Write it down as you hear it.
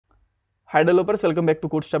Hi developers, welcome back to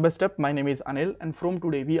Code Step by Step. My name is Anil and from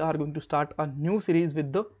today we are going to start a new series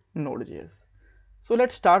with the Node.js. So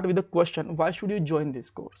let's start with the question, why should you join this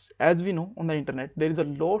course? As we know on the internet there is a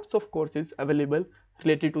lots of courses available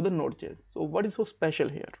related to the Node.js. So what is so special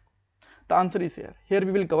here? The answer is here. Here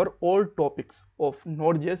we will cover all topics of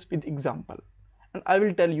Node.js with example. And I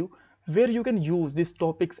will tell you where you can use these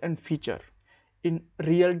topics and feature in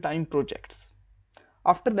real-time projects.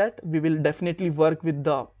 After that, we will definitely work with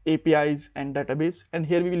the APIs and database, and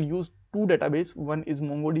here we will use two databases. One is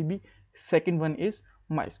MongoDB, second one is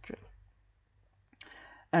MySQL.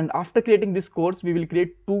 And after creating this course, we will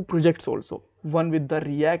create two projects also, one with the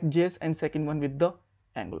React.js and second one with the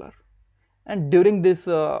Angular. And during this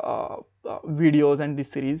videos and this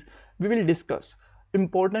series, we will discuss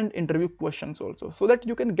important interview questions also, so that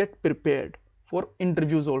you can get prepared for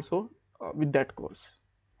interviews also with that course.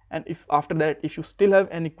 And if after that, if you still have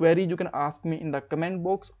any query, you can ask me in the comment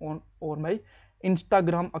box on or my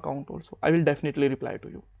Instagram account also. I will definitely reply to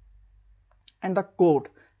you. And the code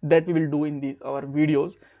that we will do in these our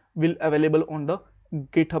videos will available on the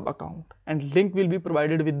GitHub account, and link will be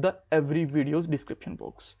provided with the every video's description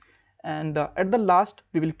box. And at the last,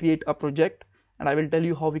 we will create a project, and I will tell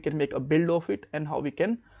you how we can make a build of it and how we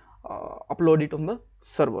can upload it on the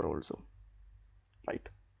server also, right?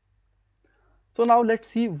 So now let's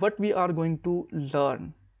see what we are going to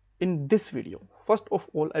learn in this video. First of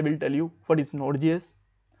all, I will tell you what is Node.js,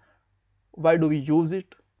 why do we use it,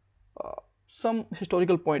 some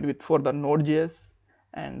historical point for the Node.js,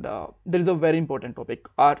 and there is a very important topic.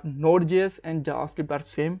 Are Node.js and JavaScript are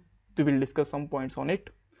same? We will discuss some points on it.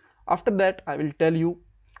 After that, I will tell you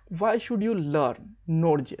why should you learn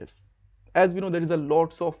Node.js. As we know, there is a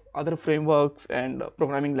lots of other frameworks and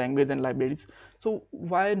programming language and libraries. So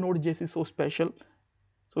why Node.js is so special?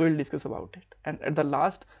 So we will discuss about it. And at the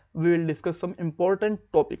last, we will discuss some important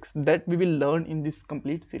topics that we will learn in this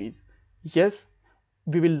complete series. Yes,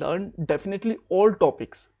 we will learn definitely all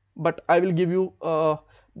topics, but I will give you a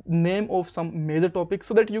name of some major topics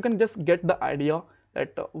so that you can just get the idea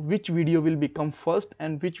that which video will become first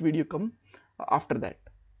and which video come after that,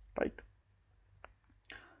 right?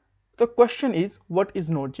 The question is, what is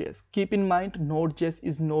Node.js? Keep in mind, Node.js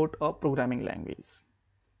is not a programming language.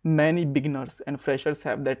 Many beginners and freshers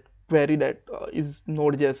have that query that is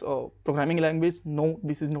Node.js a programming language? No,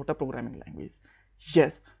 this is not a programming language.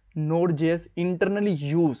 Yes, Node.js internally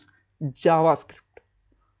use JavaScript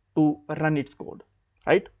to run its code,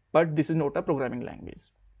 right? But this is not a programming language.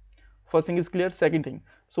 First thing is clear. Second thing,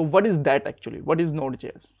 so what is that actually? What is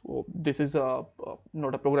Node.js? So this is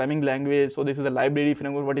not a programming language, so this is a library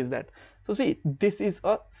framework. What is that? So see, this is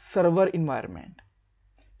a server environment.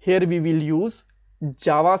 Here we will use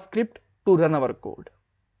JavaScript to run our code,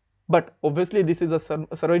 but obviously this is a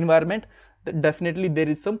server environment. Definitely there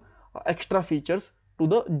is some extra features to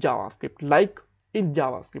the JavaScript. Like in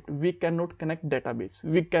JavaScript, we cannot connect database,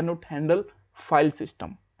 we cannot handle file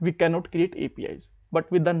system, we cannot create APIs. But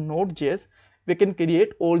with the Node.js, we can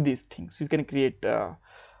create all these things. We can create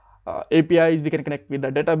APIs, we can connect with the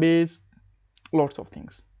database, lots of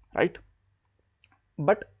things, right?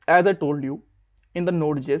 But as I told you, in the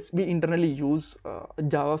Node.js, we internally use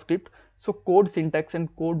JavaScript. So code syntax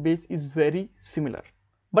and code base is very similar,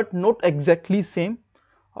 but not exactly same.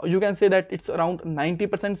 You can say that it's around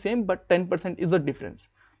 90% same, but 10% is a difference.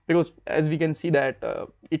 Because as we can see that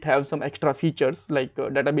it has some extra features like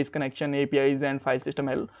database connection, APIs and file system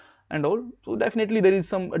and all. So definitely there is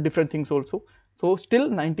some different things also. So still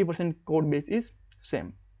 90% code base is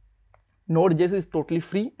same. Node.js is totally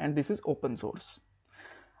free and this is open source.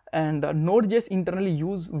 And Node.js internally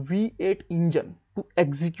use V8 engine to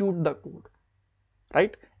execute the code,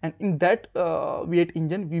 right? And in that V8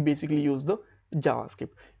 engine, we basically use the JavaScript.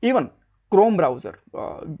 Even Chrome browser,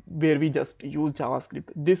 where we just use JavaScript,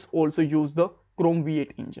 this also use the Chrome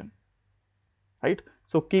V8 engine, right?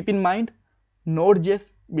 So keep in mind,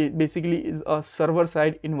 Node.js basically is a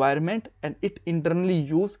server-side environment and it internally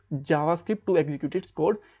use JavaScript to execute its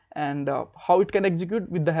code. And how it can execute?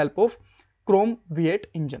 With the help of Chrome V8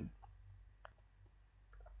 engine.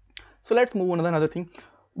 So let's move on to another thing.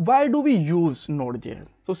 Why do we use Node.js?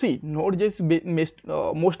 So see, Node.js is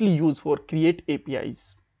mostly used for create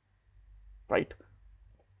APIs, right?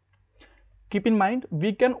 Keep in mind,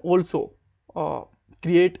 we can also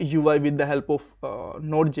create UI with the help of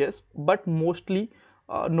Node.js, but mostly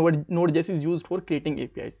Node.js is used for creating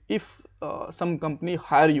APIs. If some company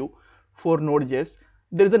hire you for Node.js,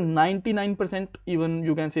 there is a 99%, even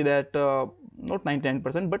you can say that not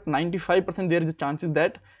 99%, but 95% there is a chances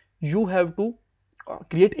that you have to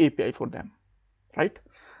create API for them, right?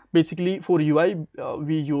 Basically for UI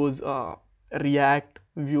we use React,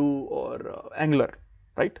 Vue or Angular,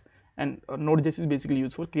 right? And Node.js is basically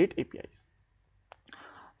used for create APIs.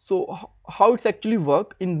 So how it's actually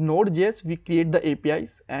work in Node.js, we create the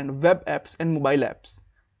APIs, and web apps and mobile apps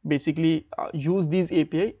basically use these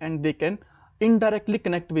API, and they can indirectly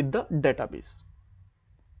connect with the database.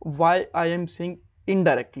 Why I am saying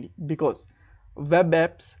indirectly? Because web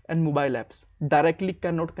apps and mobile apps directly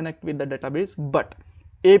cannot connect with the database, but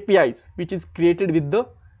APIs which is created with the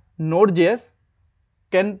Node.js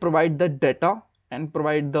can provide the data and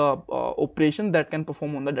provide the operation that can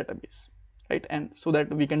perform on the database, right? And so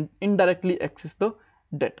that we can indirectly access the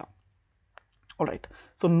data. All right,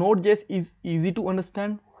 so Node.js is easy to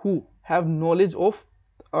understand who have knowledge of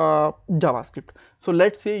JavaScript. So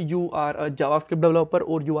let's say you are a JavaScript developer,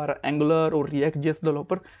 or you are an Angular or React.js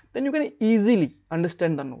developer, then you can easily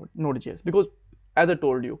understand the Node.js, because as I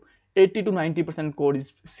told you, 80 to 90% code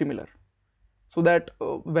is similar. So that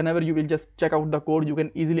whenever you will just check out the code, you can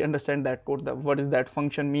easily understand that code, what is that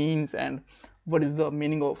function means, and what is the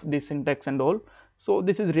meaning of this syntax and all. So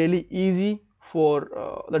this is really easy for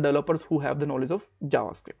the developers who have the knowledge of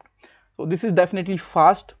JavaScript. So this is definitely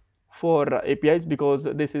fast for APIs, because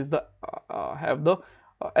this is the have the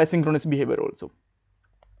asynchronous behavior also.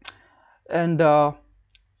 And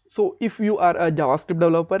so if you are a JavaScript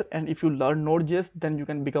developer and if you learn Node.js, then you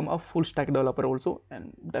can become a full stack developer also,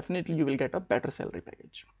 and definitely you will get a better salary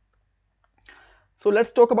package. So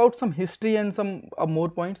let's talk about some history and some more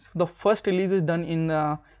points. The first release is done in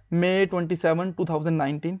May 27,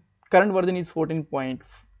 2019. Current version is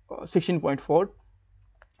 16.4,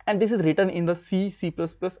 and this is written in the C, C++,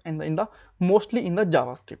 and in the mostly in the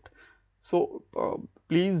JavaScript. So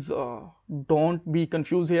please don't be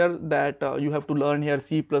confused here that you have to learn here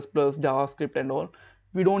C++, JavaScript and all.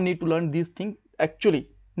 We don't need to learn these things. Actually,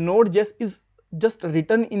 Node.js is just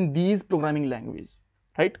written in these programming languages,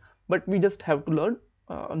 right? But we just have to learn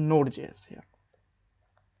Node.js here.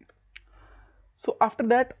 So after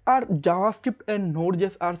that, are JavaScript and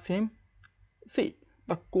Node.js are same? See,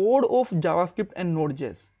 the code of JavaScript and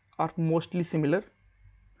Node.js are mostly similar.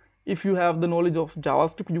 If you have the knowledge of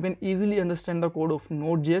JavaScript, you can easily understand the code of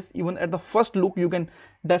Node.js. Even at the first look, you can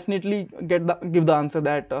definitely give the answer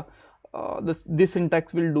that this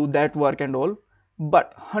syntax will do that work and all.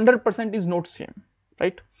 But 100% is not same,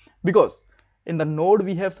 right? Because in the Node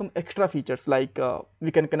we have some extra features, like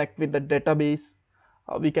we can connect with the database,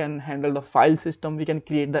 we can handle the file system, we can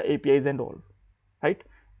create the APIs and all, right?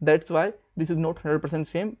 That's why this is not 100%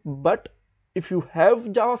 same. But if you have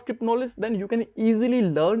JavaScript knowledge, then you can easily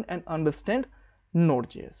learn and understand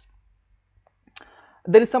Node.js.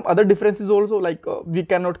 There is some other differences also, like we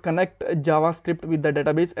cannot connect JavaScript with the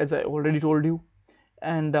database, as I already told you,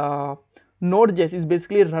 and Node.js is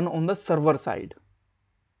basically run on the server side,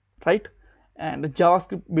 right? And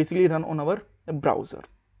JavaScript basically run on our browser.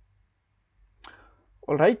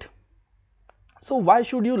 All right, so why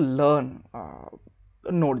should you learn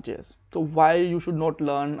Node.js? So why you should not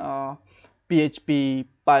learn PHP,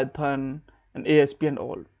 Python, and ASP and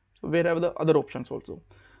all? So where have the other options also?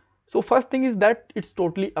 So first thing is that it's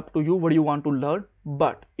totally up to you what you want to learn.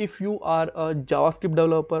 But if you are a JavaScript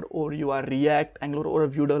developer, or you are React, Angular, or a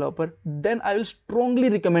Vue developer, then I will strongly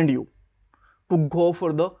recommend you to go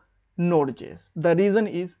for the Node.js. The reason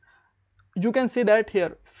is, you can say that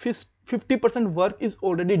here 50% work is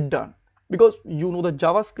already done, because you know the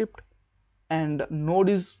JavaScript, and Node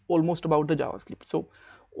is almost about the JavaScript. So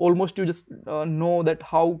almost you just know that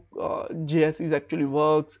how JS is actually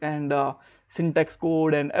works, and syntax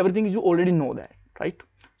code and everything, you already know that, right?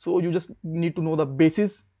 So you just need to know the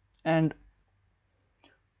basis and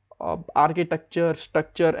architecture,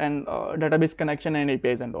 structure, and database connection and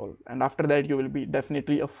APIs and all. And after that, you will be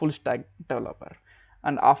definitely a full stack developer.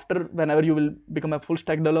 And after, whenever you will become a full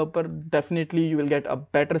stack developer, definitely you will get a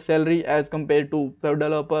better salary as compared to web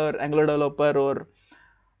developer, Angular developer, or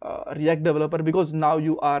React developer, because now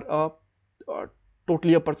you are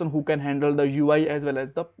totally a person who can handle the UI as well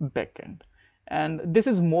as the backend, and this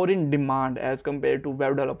is more in demand as compared to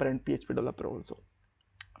web developer and PHP developer also,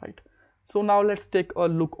 right? So now let's take a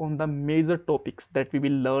look on the major topics that we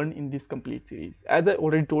will learn in this complete series. As I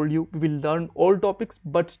already told you, we will learn all topics,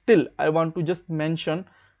 but still I want to just mention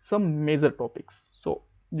some major topics. So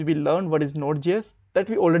we will learn what is Node.js, that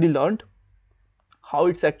we already learned, how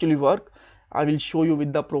it's actually work. I will show you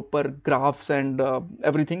with the proper graphs and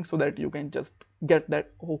everything, so that you can just get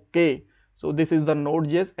that, okay, so this is the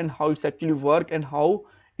Node.js and how it's actually work and how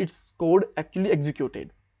its code actually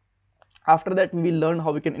executed. After that, we will learn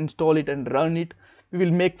how we can install it and run it. We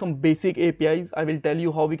will make some basic APIs. I will tell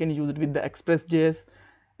you how we can use it with the Express.js,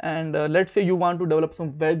 And let's say you want to develop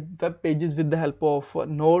some web pages with the help of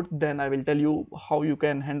Node, then I will tell you how you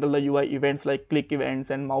can handle the UI events like click events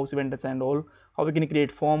and mouse events and all, how we can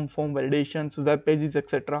create form validations, web pages,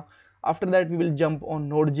 etc. After that, we will jump on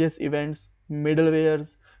Node.js events,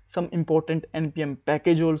 middlewares, some important npm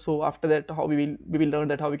package also. After that, how we will learn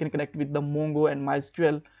that how we can connect with the Mongo and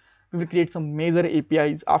MySQL. We will create some major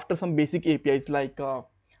APIs. After some basic APIs like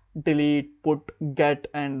delete, put, get,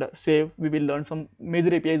 and save, we will learn some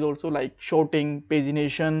major APIs also like shorting,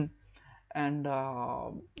 pagination, and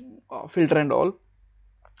filter and all.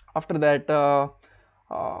 After that,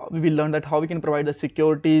 we will learn that how we can provide the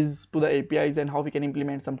securities to the APIs and how we can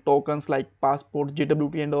implement some tokens like passport,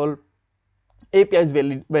 JWT, and all. APIs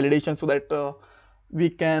validation, so that we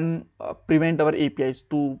can prevent our APIs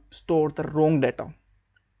to store the wrong data.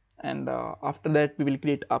 And after that, we will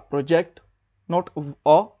create a project, not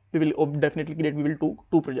a, we will definitely create, we will do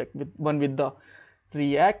two projects, with one with the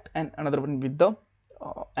React and another one with the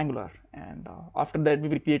Angular. And after that, we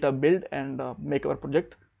will create a build and make our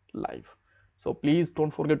project live. So please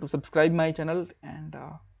don't forget to subscribe my channel, and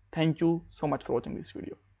thank you so much for watching this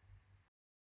video.